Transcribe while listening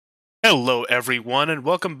Hello everyone and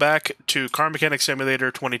welcome back to Car Mechanic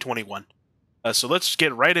Simulator 2021. So let's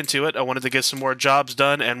get right into it. I wanted to get some more jobs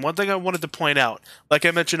done, and one thing I wanted to point out, like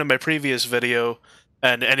I mentioned in my previous video,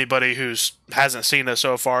 and anybody who hasn't seen this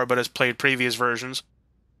so far but has played previous versions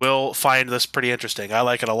will find this pretty interesting. I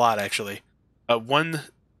like it a lot, actually. One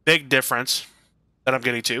big difference that I'm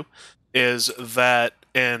getting to is that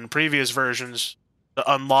in previous versions,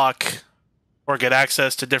 to unlock or get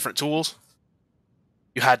access to different tools,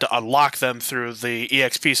 you had to unlock them through the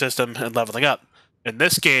EXP system and leveling up. In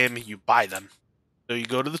this game, you buy them. So you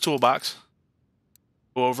go to the toolbox,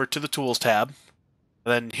 go over to the Tools tab,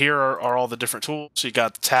 and then here are all the different tools. So you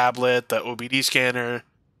got the tablet, the OBD scanner,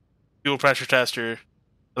 fuel pressure tester,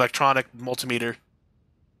 electronic multimeter,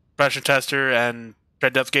 pressure tester, and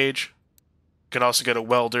tread depth gauge. You can also get a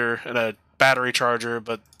welder and a battery charger,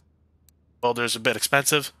 but welder's a bit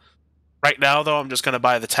expensive. Right now, though, I'm just going to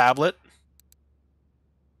buy the tablet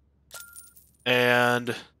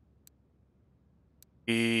and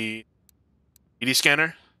the ED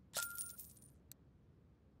scanner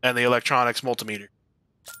and the electronics multimeter.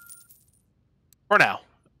 For now,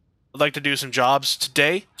 I'd like to do some jobs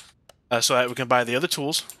today so that we can buy the other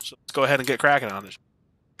tools. So let's go ahead and get cracking on this.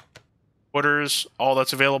 Orders, all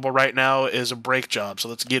that's available right now is a brake job, so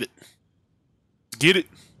let's get it. Get it.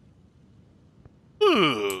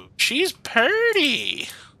 Ooh, she's pretty.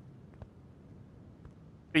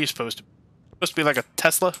 What are you supposed to be? Supposed to be like a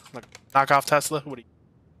Tesla? Like a knockoff Tesla? What are you?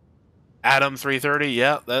 Atom 330?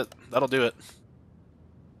 Yeah, that'll do it.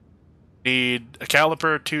 Need a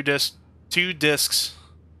caliper, two discs,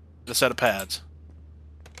 and a set of pads.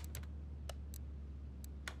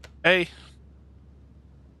 Hey.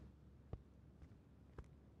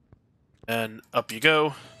 And up you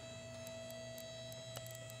go.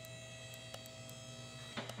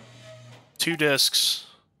 Two discs,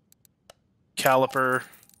 caliper,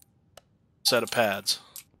 set of pads.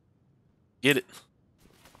 Get it.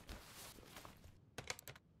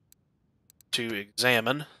 To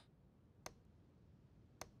examine.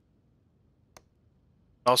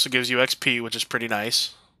 Also gives you XP, which is pretty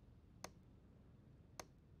nice.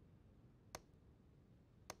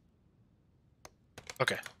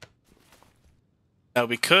 Okay. Now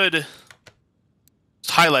we could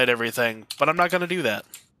highlight everything, but I'm not going to do that.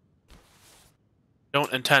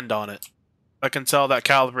 Don't intend on it. I can tell that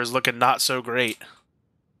caliper is looking not so great.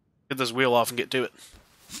 Get this wheel off and get to it.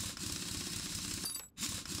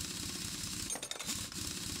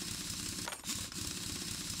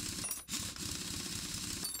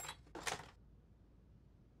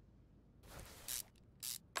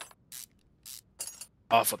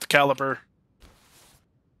 Off with the caliper.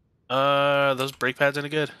 Those brake pads any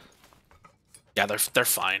good? Yeah, they're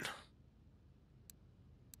fine.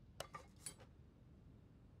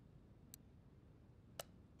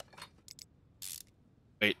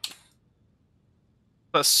 Wait.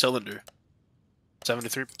 That's cylinder.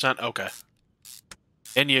 73%? Okay.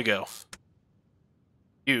 In you go.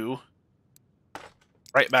 You.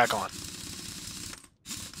 Right back on.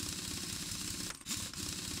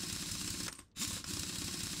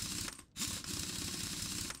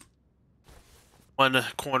 One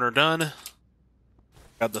corner done.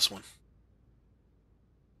 Got this one.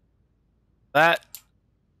 That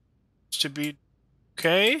should be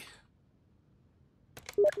okay.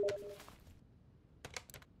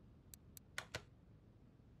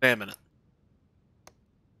 Wait a minute.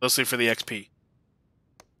 Mostly for the XP.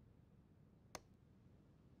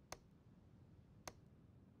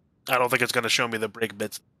 I don't think it's going to show me the brake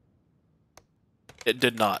bits. It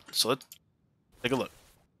did not. So let's take a look.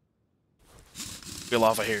 Wheel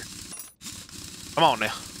off of here. Come on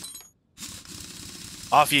now.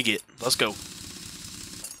 Off you get. Let's go.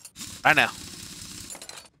 Right now.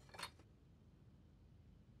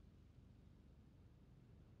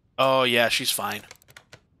 Oh yeah, she's fine.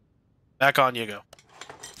 Back on you go.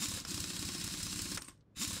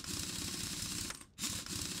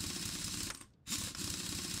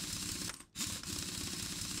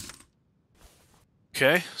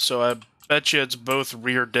 Okay, so I bet you it's both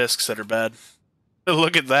rear discs that are bad.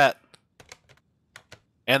 Look at that.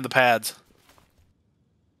 And the pads.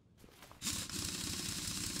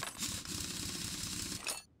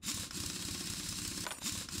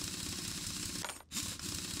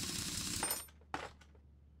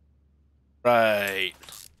 Right.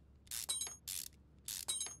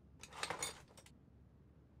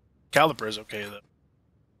 Caliper is okay, though.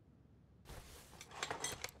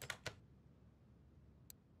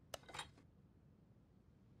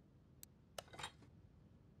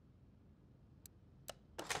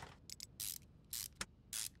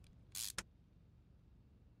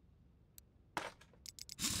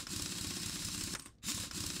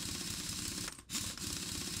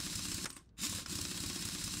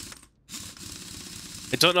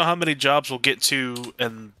 don't know how many jobs we'll get to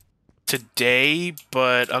today,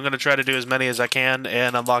 but I'm going to try to do as many as I can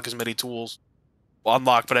and unlock as many tools. Well,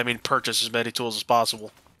 unlock, but I mean purchase as many tools as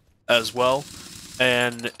possible as well.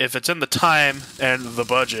 And if it's in the time and the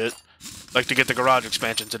budget, I'd like to get the garage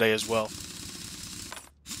expansion today as well.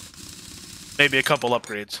 Maybe a couple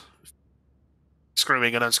upgrades.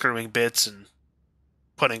 Screwing and unscrewing bits and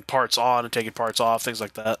putting parts on and taking parts off, things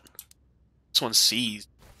like that. This one's seized.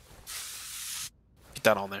 Get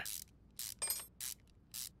that on there.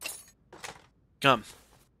 Come.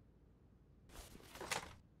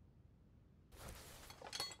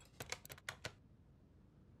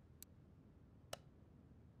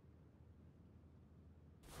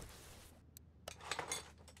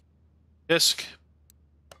 Disc.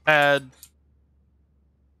 Pad.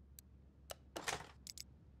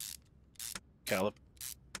 Caliper.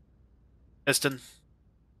 Piston.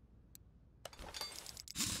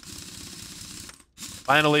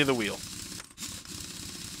 Finally, the wheel. Is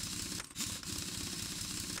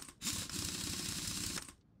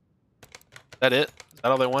that it? Is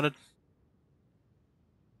that all they wanted?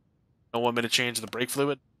 Don't want me to change the brake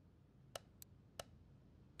fluid?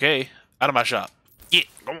 Okay, out of my shop. Yeah,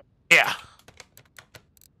 yeah.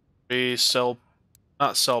 We sell,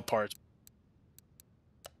 not sell parts.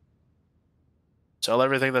 Sell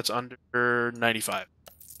everything that's under 95.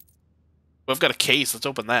 Well, I've got a case. Let's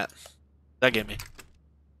open that. That gave me.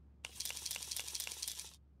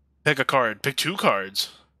 Pick a card. Pick 2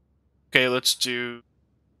 cards. Okay, let's do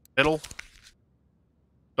middle.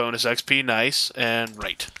 Bonus XP, nice. And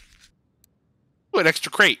right. Ooh, an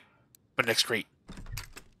extra crate. But an extra crate.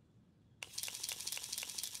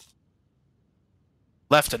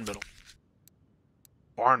 Left and middle.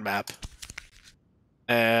 Barn map.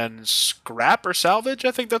 And scrap or salvage,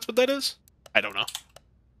 I think that's what that is. I don't know.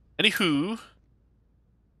 Anywho.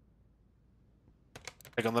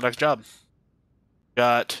 Take on the next job.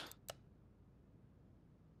 Got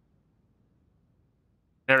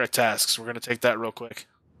generic tasks. We're going to take that real quick.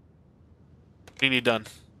 What do you need done?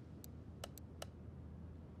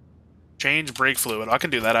 Change brake fluid. I can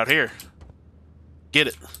do that out here. Get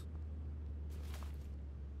it.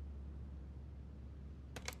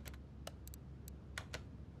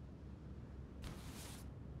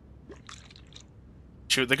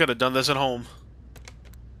 Shoot, they could have done this at home.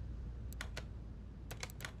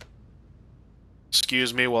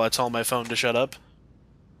 Excuse me while I tell my phone to shut up.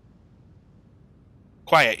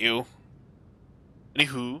 Quiet, you.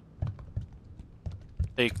 Anywho.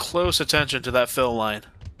 Pay close attention to that fill line.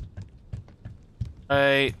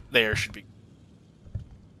 Right there should be.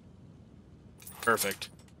 Perfect.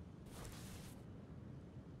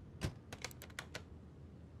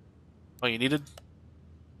 Oh, you needed?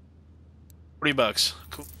 $40.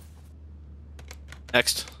 Cool.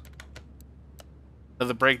 Next.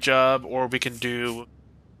 Another brake job, or we can do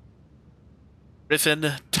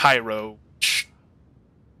FluffnTough, which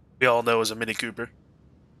we all know is a Mini Cooper.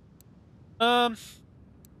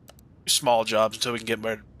 Small jobs until we can get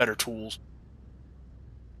better tools.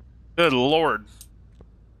 Good lord.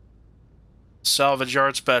 Salvage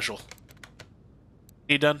yard special.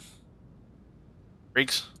 Need done?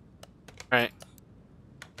 Brakes? Alright.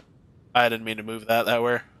 I didn't mean to move that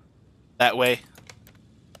way. That way.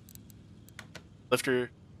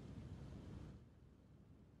 Lifter.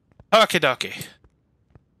 Okie dokie.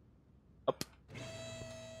 Up.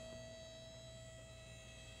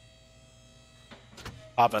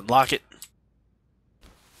 Pop and lock it.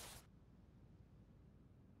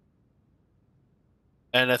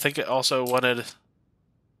 And I think it also wanted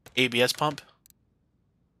ABS pump.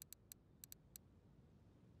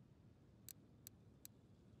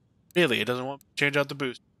 Really, it doesn't want to change out the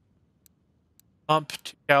boost. Pump,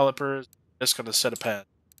 2 calipers, just gonna set a pad.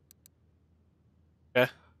 Okay.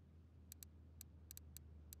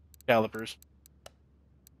 Calipers.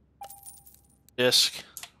 Disc.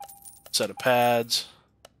 Set of pads.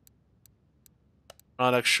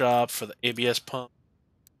 Product shop for the ABS pump.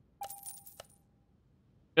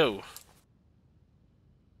 Go.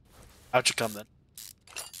 Out you come then.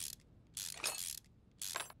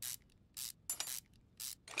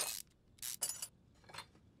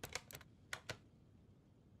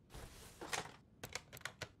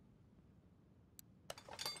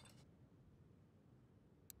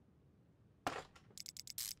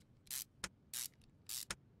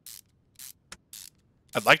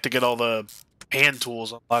 I'd like to get all the hand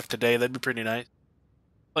tools unlocked today. That'd be pretty nice.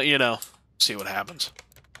 But, you know, see what happens.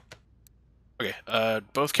 Okay,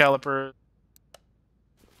 both calipers.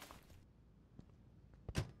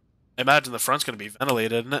 I imagine the front's going to be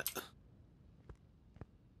ventilated, isn't it?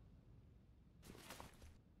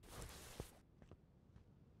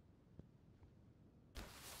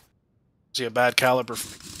 See a bad caliper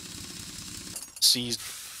seized.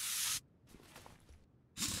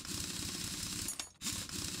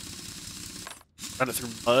 Run it through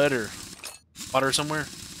mud or water somewhere.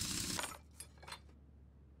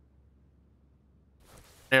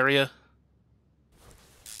 Area.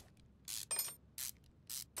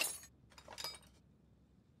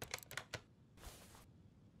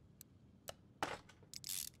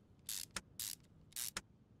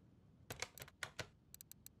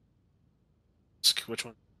 Which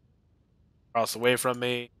one? Across away from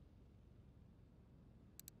me.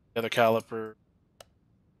 The other caliper.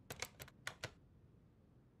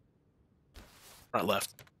 Front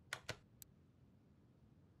left.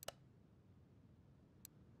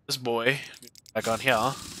 This boy. Back on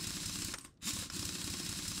here.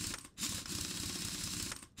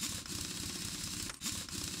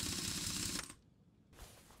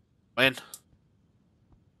 In.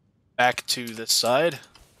 Back to this side.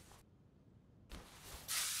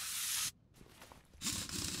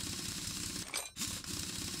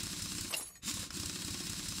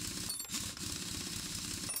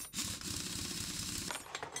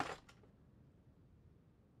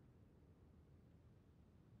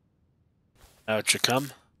 Out you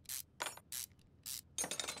come.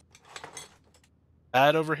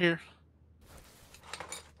 Pad over here.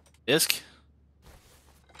 Disc.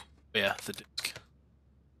 Yeah, the disc.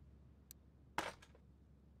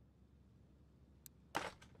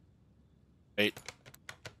 Wait.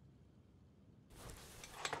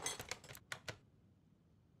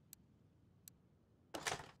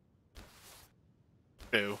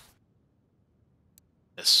 No.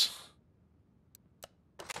 This.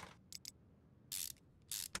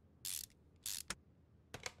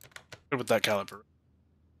 Good with that caliper.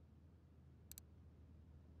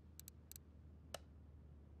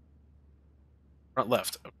 Front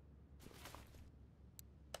left. Okay.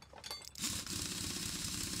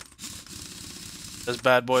 This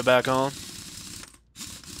bad boy back on.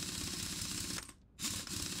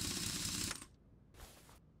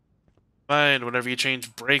 Fine, whenever you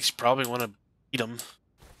change brakes, you probably want to beat them.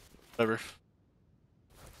 Whatever.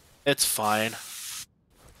 It's fine.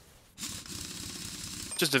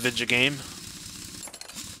 Just a video game.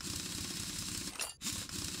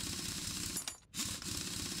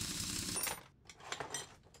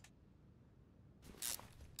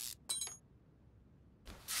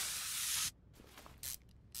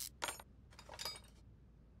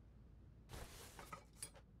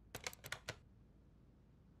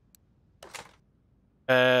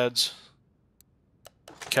 Pads.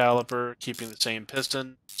 Caliper, keeping the same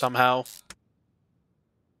piston somehow.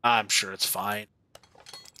 I'm sure it's fine.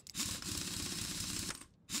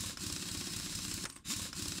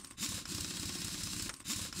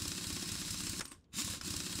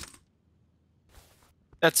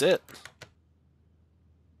 That's it.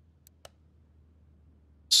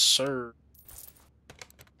 Sir.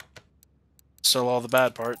 Sell all the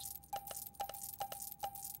bad parts.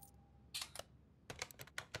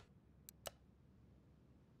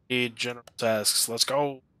 Need general tasks. Let's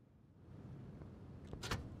go.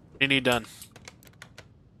 What do you need done?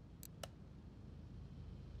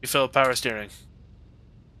 You fill power steering.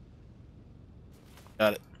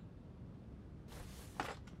 Got it.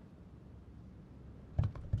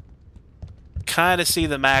 Kind of see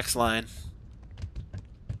the max line.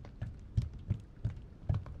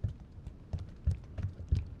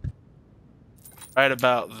 Right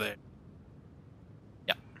about there.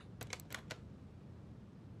 Yeah.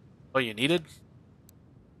 Oh, you needed?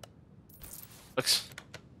 Looks.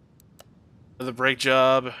 For the brake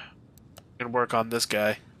job, I'm gonna work on this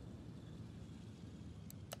guy.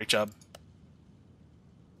 Great job.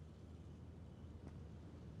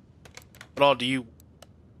 What all do you?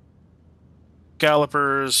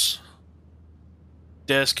 Calipers,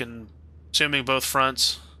 disc, and assuming both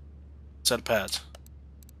fronts, set of pads.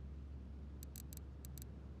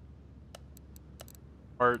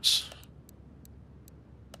 Parts.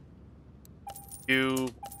 You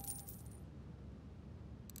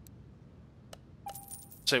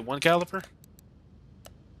say one caliper?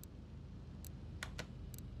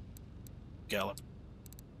 Caliper.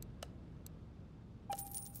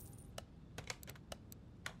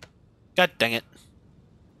 God dang it.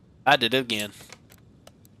 I did it again.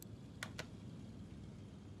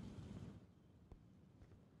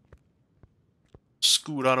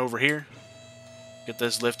 Scoot on over here. Get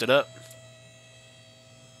this lifted up.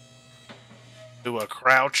 Do a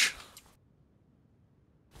crouch.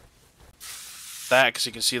 That, because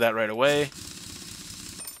you can see that right away.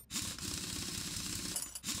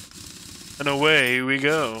 And away we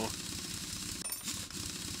go.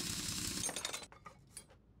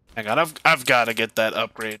 Hang on, I've got to get that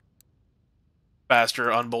upgrade faster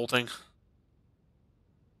unbolting.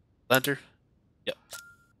 Enter. Yep.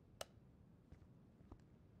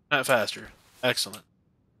 Not faster. Excellent.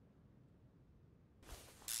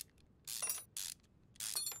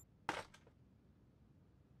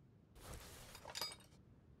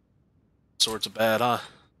 Sorts of bad, huh?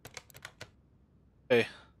 Hey.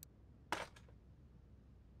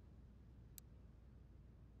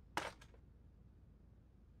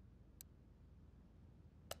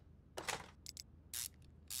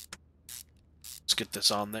 Let's get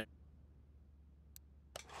this on there.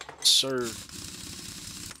 Sir.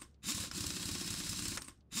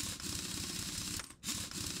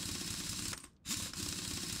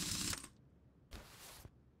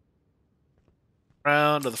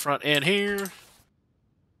 Round to the front end here.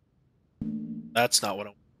 That's not what I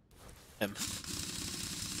want. Him.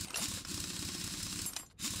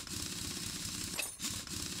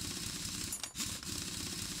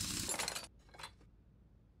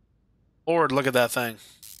 Lord, look at that thing.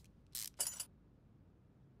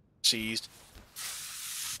 Seized.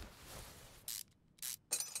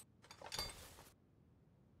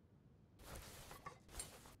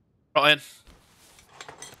 Ryan.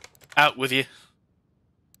 Out with you.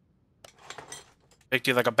 Picked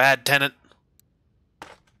you like a bad tenant.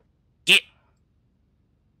 Get.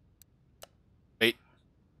 Wait.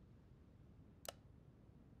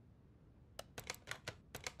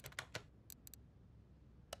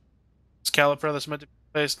 Is caliper that's meant to be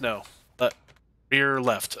placed? No. Rear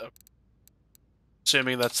left.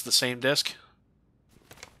 Assuming that's the same disc.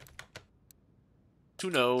 To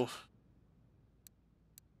know.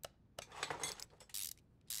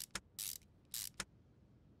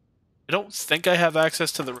 I don't think I have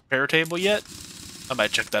access to the repair table yet. I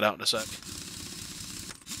might check that out in a sec.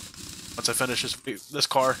 Once I finish this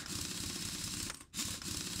car.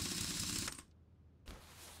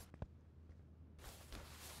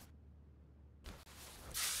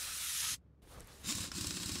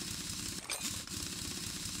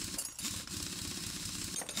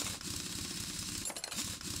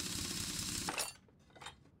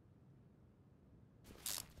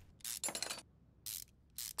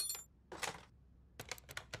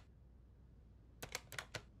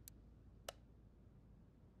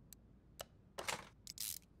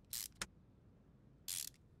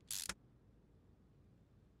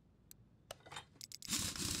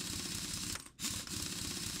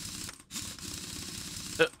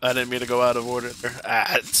 I didn't mean to go out of order there.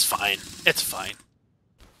 Ah, it's fine. It's fine.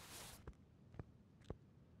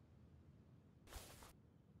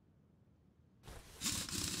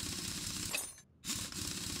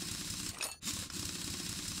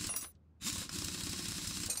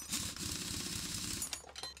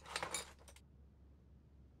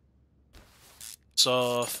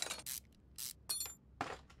 Soft.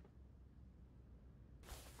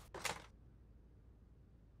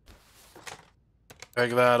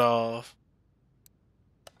 Drag that off.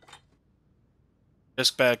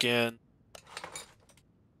 Disc back in.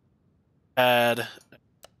 Add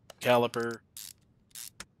caliper.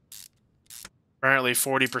 Apparently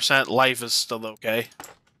 40% life is still okay.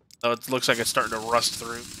 Though it looks like it's starting to rust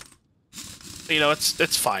through. You know,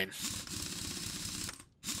 it's fine.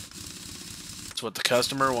 It's what the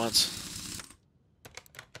customer wants.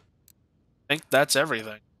 I think that's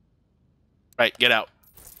everything. Right, get out.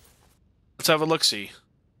 Let's have a look-see.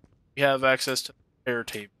 We have access to the repair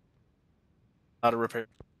tape. How to repair.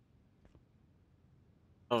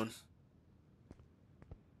 Own.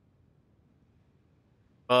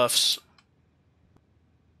 Buffs.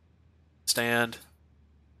 Stand.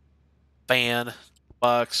 Fan.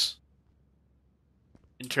 Box.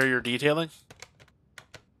 Interior detailing.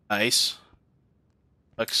 Nice.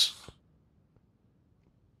 Bucks.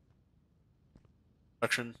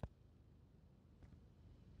 Production.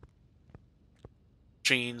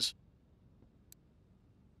 Machines.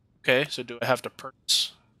 Okay, so do I have to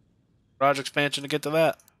purchase garage expansion to get to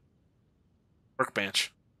that?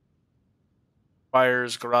 Workbench.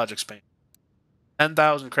 Requires garage expansion.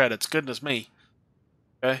 10,000 credits. Goodness me.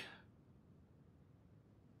 Okay.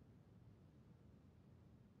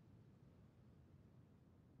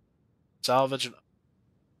 Salvage.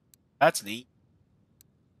 That's neat.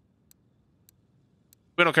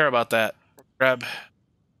 We don't care about that. Grab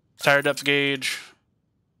tire depth gauge.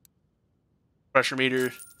 Pressure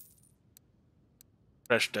meter.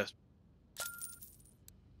 Pressure test.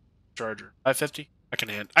 Charger. 550?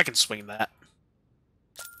 I can swing that.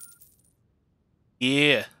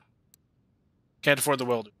 Yeah. Can't afford the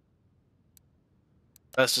welder.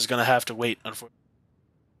 Rest is gonna have to wait, unfortunately.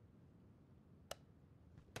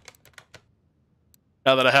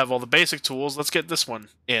 Now that I have all the basic tools, let's get this one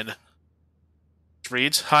in. It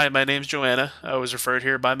reads, "Hi, my name's Joanna. I was referred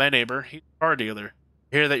here by my neighbor. He's a car dealer.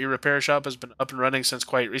 I hear that your repair shop has been up and running since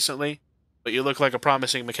quite recently, but you look like a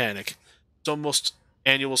promising mechanic. It's almost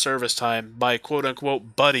annual service time. My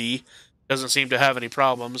quote-unquote buddy doesn't seem to have any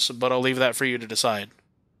problems, but I'll leave that for you to decide.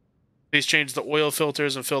 Please change the oil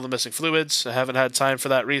filters and fill the missing fluids. I haven't had time for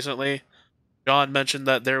that recently. John mentioned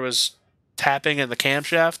that there was tapping in the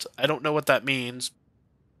camshaft. I don't know what that means.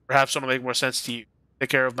 Perhaps it'll make more sense to you. Take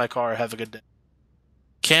care of my car. Have a good day."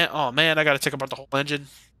 Can't. Oh man, I gotta take apart the whole engine.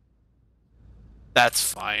 That's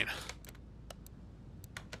fine.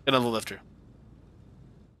 Get another lifter.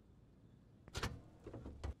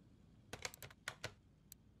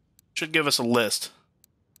 Should give us a list.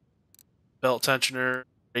 Belt tensioner,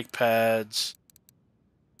 brake pads.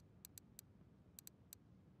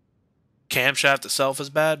 Camshaft itself is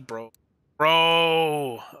bad, bro.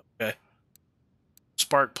 Bro. Okay.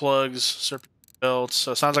 Spark plugs, serpentine belts.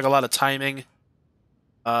 So it sounds like a lot of timing.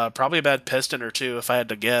 Probably a bad piston or two, if I had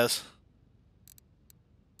to guess.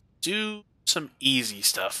 Do some easy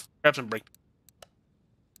stuff. Grab some brake.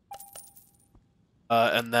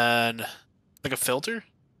 And then like a filter.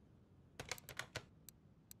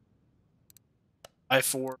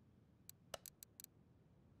 I4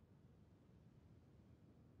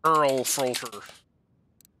 Earl filter.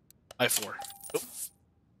 I4. Oh.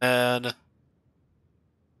 And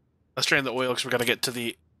let's drain the oil because we got to get to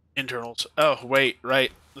the internals. Oh, wait,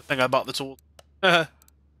 right. The thing I bought the tool.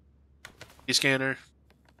 E-scanner.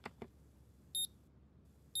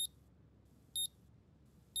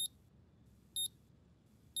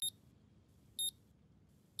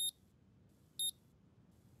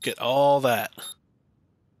 Get all that.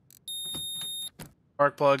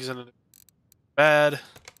 Spark plugs in a bad.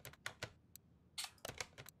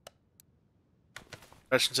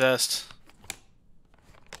 Pressure test.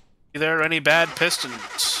 Are there any bad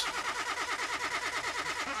pistons?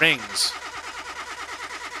 Rings.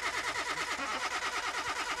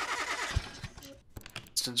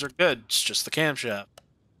 Pistons are good. It's just the camshaft.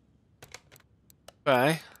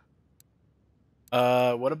 Okay.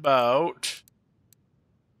 What about...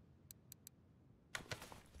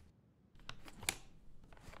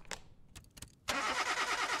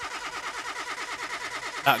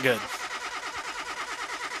 Not good.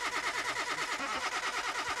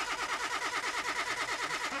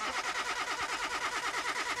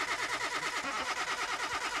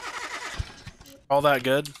 All that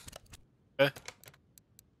good? Okay.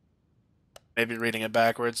 Maybe reading it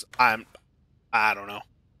backwards. I don't know.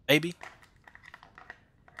 Maybe.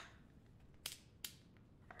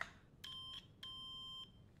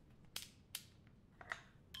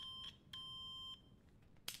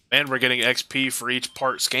 And we're getting XP for each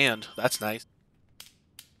part scanned. That's nice.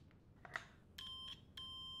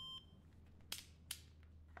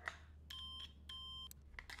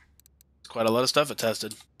 It's quite a lot of stuff it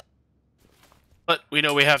tested. But we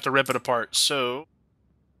know we have to rip it apart, so...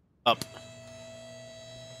 Up.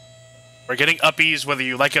 We're getting uppies whether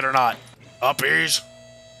you like it or not. Uppies!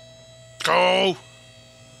 Go!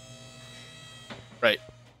 Right.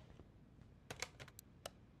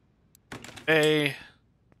 Okay.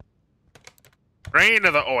 Drain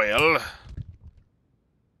of the oil.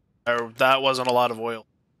 Oh, that wasn't a lot of oil.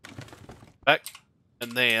 Back.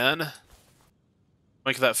 And then...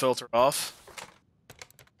 Make that filter off.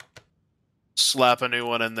 Slap a new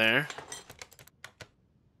one in there.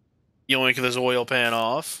 Yoink this oil pan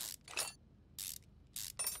off.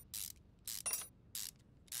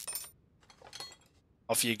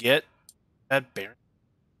 Off you get. That bearing.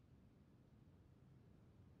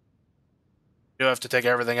 You have to take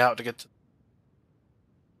everything out to get to...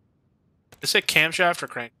 Is it camshaft or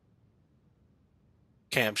crank?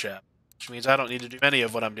 Camshaft. Which means I don't need to do any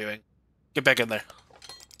of what I'm doing. Get back in there.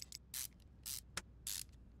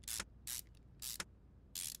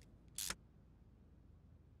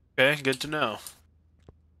 Okay, good to know.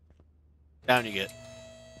 Down you get.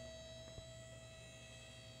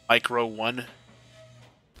 Micro 1.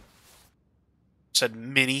 Said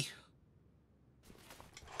mini.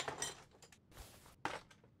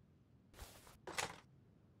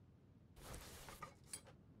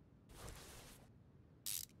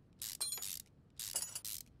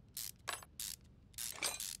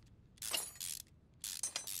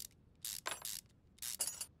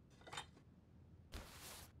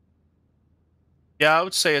 Yeah, I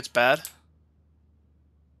would say it's bad.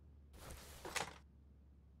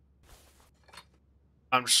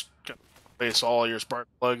 I'm just gonna replace all your spark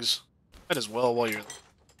plugs. Might as well while you're...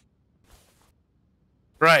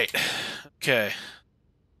 Right. Okay.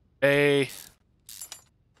 Hey.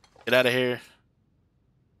 Get out of here.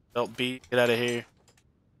 Belt B, get out of here.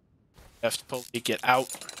 F to pull B, get out.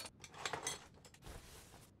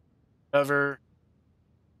 Cover.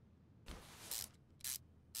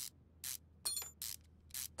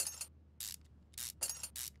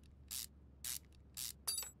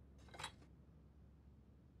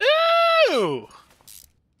 Ooh!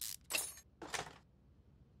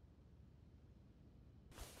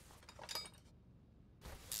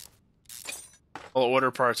 I'll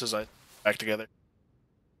order parts as I back together.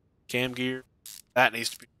 Cam gear. That needs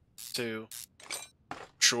to be too.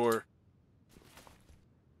 Sure.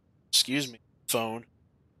 Excuse me. Phone.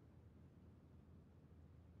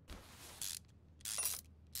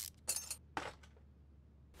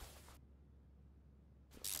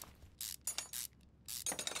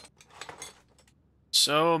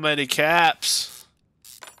 So many caps.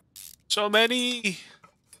 So many.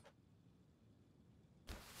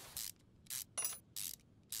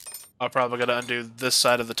 I'm probably gonna undo this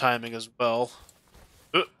side of the timing as well.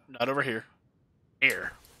 Not over here.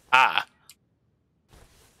 Here. Ah.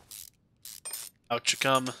 Out you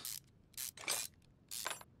come.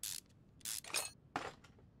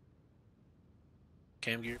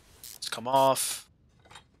 Cam gear. Let's come off.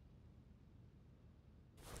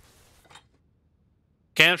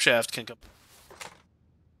 Camshaft can come.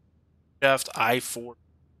 Shaft I4.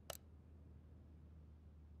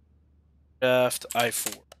 Shaft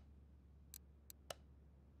I4.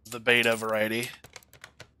 The beta variety.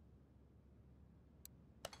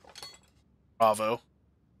 Bravo.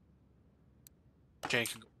 Chain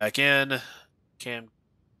can go back in. Cam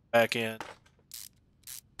back in.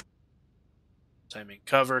 Timing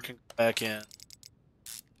cover can go back in.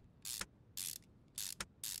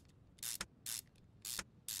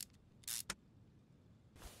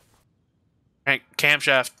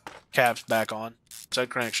 Camshaft caps back on. Said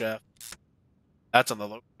crankshaft. That's on the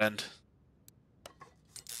low end.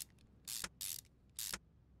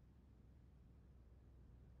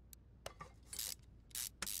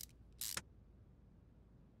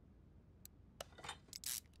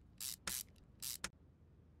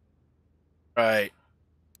 Right.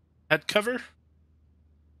 Head cover.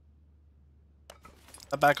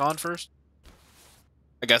 That back on first?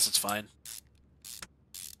 I guess it's fine.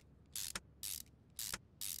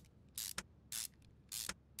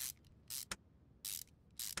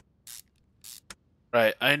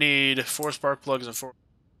 Right, I need 4 spark plugs and 4.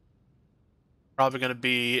 Probably going to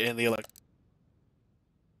be in the electric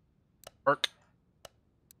arc.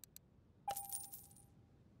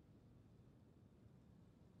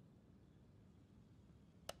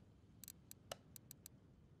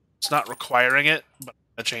 It's not requiring it, but I'm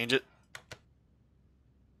going to change it.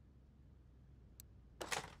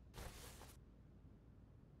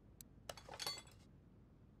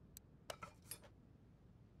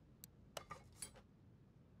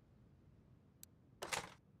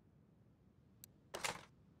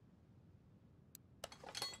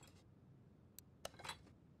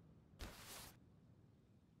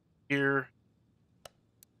 Here.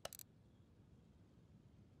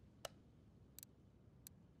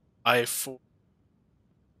 I4.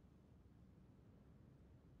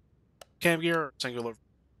 Cam gear or singular?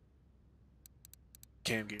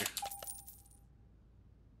 Cam gear.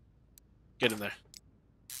 Get in there.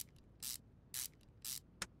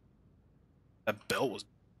 That belt was...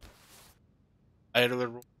 idler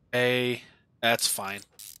A. That's fine.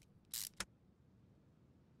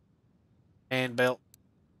 And belt.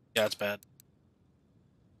 Yeah, it's bad.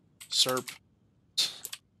 Serp.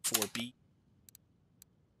 4B.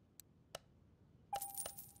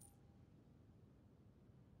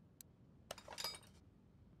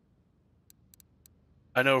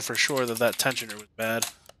 I know for sure that that tensioner was bad.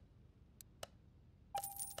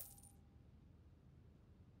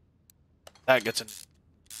 That gets in.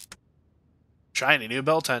 Shiny new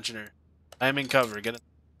belt tensioner. Timing cover. Get it.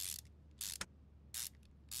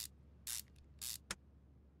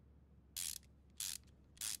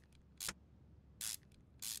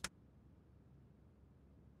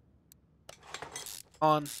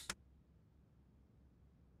 On.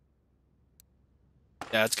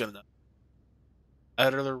 Yeah, it's good enough.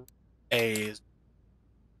 Idler A.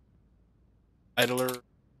 Idler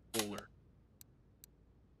roller.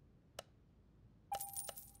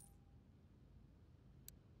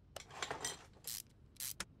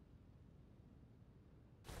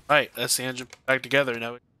 Right, that's the engine back together.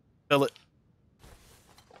 Now we fill it.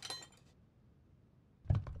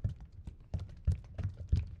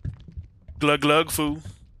 Glug glug foo.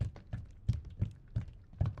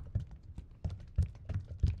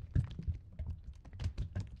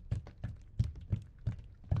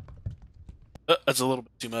 That's a little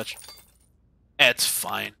bit too much. It's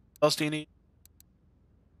fine. What else do you need?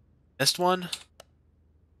 Missed one?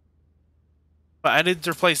 But I need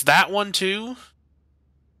to replace that one too?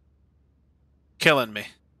 Killing me.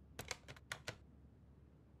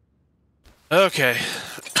 Okay.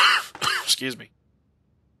 Excuse me.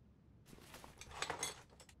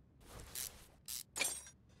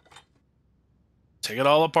 Take it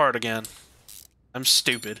all apart again. I'm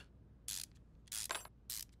stupid.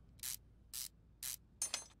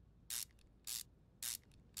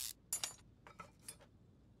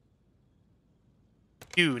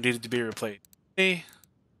 You needed to be replaced. Me.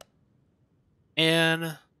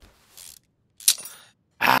 And...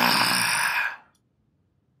 Ah.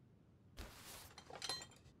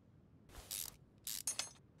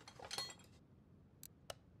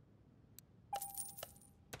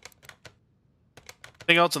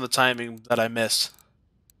 Anything else in the timing that I missed?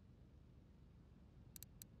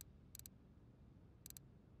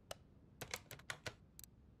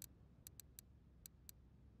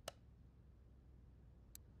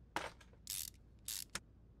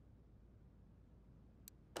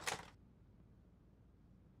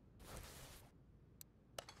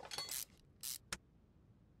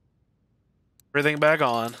 Everything back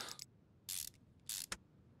on.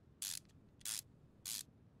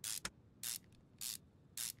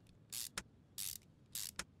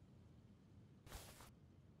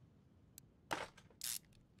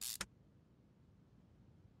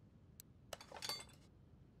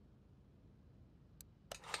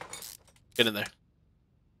 Get in there.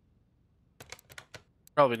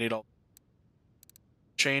 Probably need all.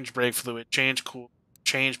 Change brake fluid, change cool,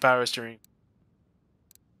 change power steering.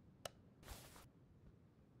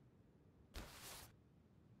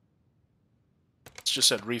 It's just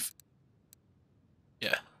said ref.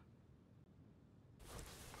 Yeah.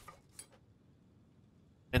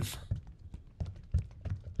 And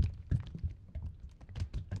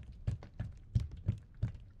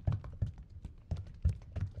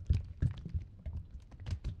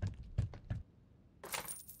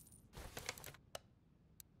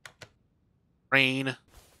rain.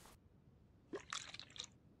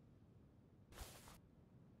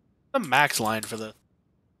 The max line for the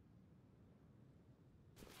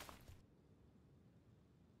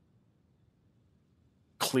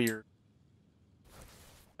clear.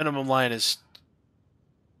 Minimum line is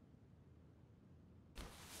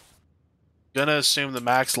gonna assume the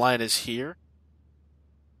max line is here.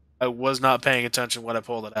 I was not paying attention when I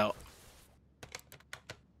pulled it out.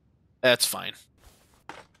 That's fine.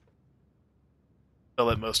 Fill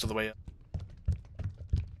it most of the way up.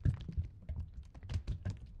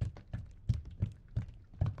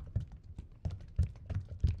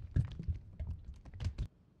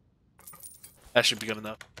 That should be good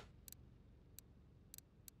enough.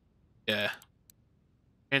 Yeah.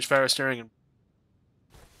 Change power steering and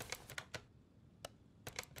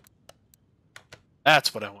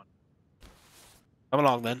that's what I want. Come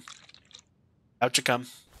along then. Out you come.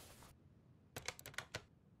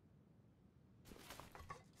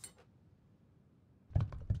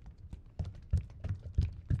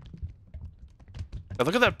 Now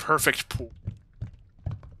look at that perfect pool.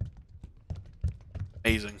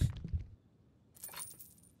 Amazing.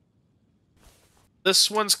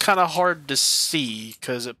 This one's kind of hard to see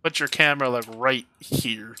because it puts your camera like right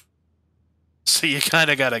here. So you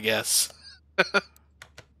kind of gotta guess.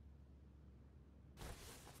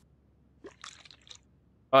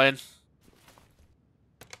 Fine.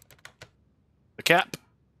 The cap.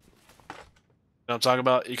 You know what I'm talking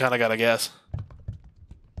about? You kind of gotta guess.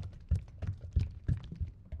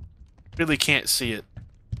 Really can't see it.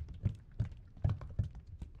 I'm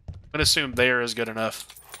gonna assume there is good enough.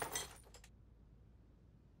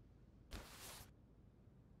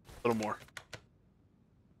 A little more.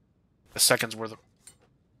 A second's worth of.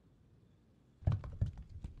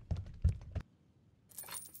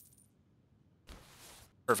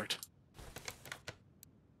 Perfect.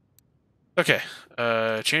 Okay.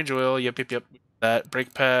 Change oil. Yep. That.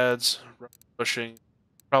 Brake pads. Rubber bushing.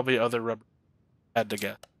 Probably other rubber. Had to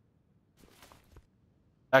get.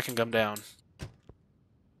 That can come down.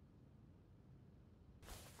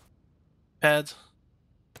 Pads.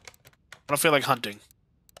 I don't feel like hunting.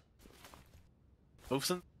 Both of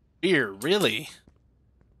them? Beer, really?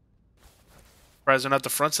 Surprised they're not the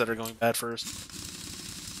fronts that are going bad first.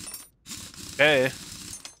 Okay.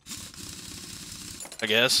 I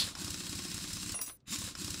guess.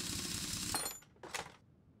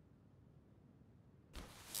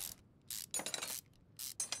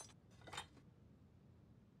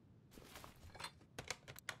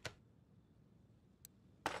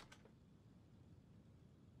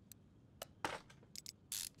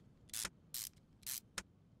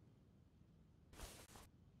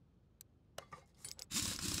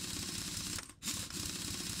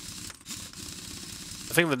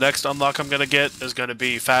 I think the next unlock I'm going to get is going to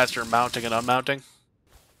be faster mounting and unmounting.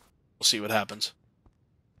 We'll see what happens.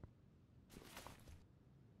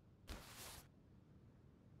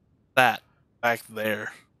 That back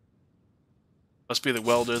there must be the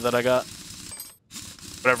welder that I got.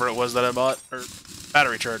 Whatever it was that I bought. Or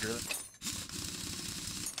battery charger.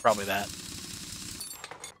 Probably that.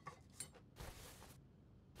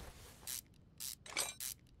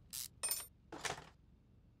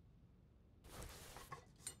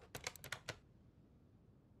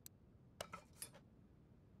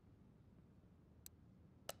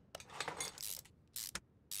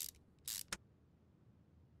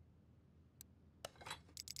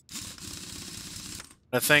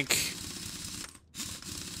 I think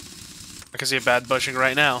I can see a bad bushing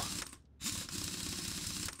right now.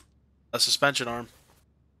 A suspension arm.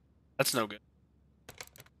 That's no good.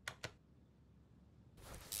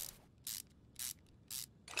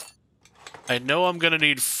 I know I'm going to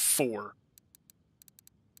need 4.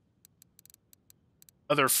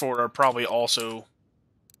 Other 4 are probably also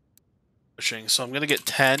bushing, so I'm going to get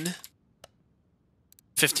 10.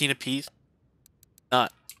 15 apiece.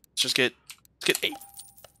 Not. Let's get 8.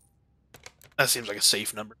 That seems like a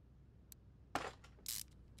safe number.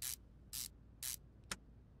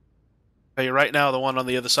 Hey, right now the one on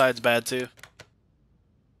the other side's bad too.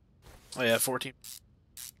 Oh yeah, 14.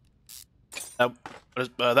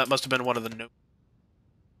 That must have been one of the new.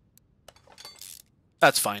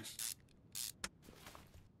 That's fine.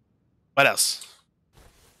 What else?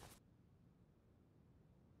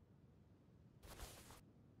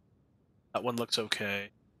 That one looks okay.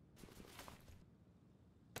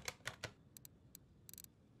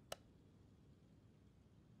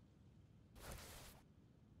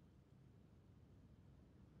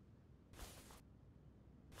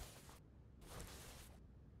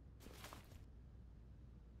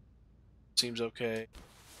 Seems okay.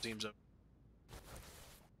 Seems okay.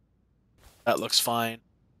 That looks fine.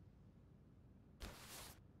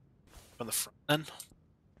 On the front then.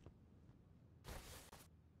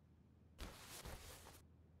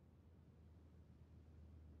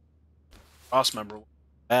 Cross member.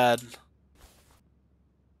 Bad.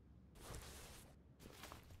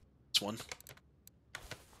 This one.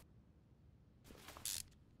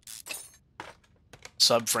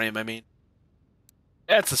 Subframe, I mean.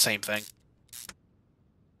 Yeah, it's the same thing.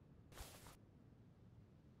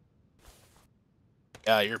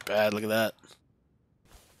 Yeah, you're bad. Look at that.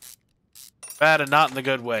 Bad and not in the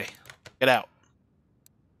good way. Get out.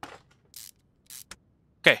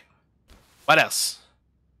 Okay. What else?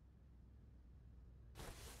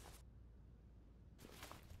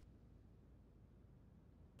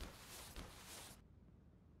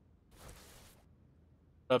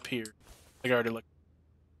 Up here. I think I already looked.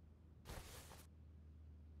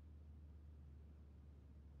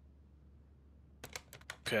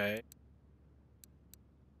 Okay.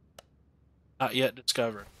 Not yet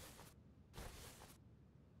discovered.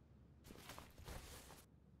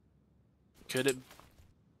 Could it?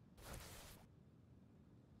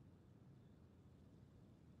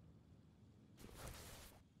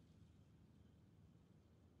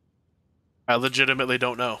 I legitimately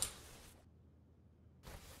don't know.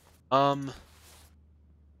 I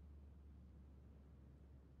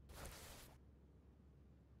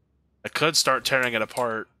could start tearing it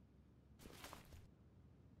apart.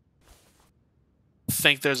 I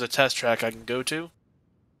think there's a test track I can go to.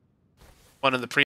 One in the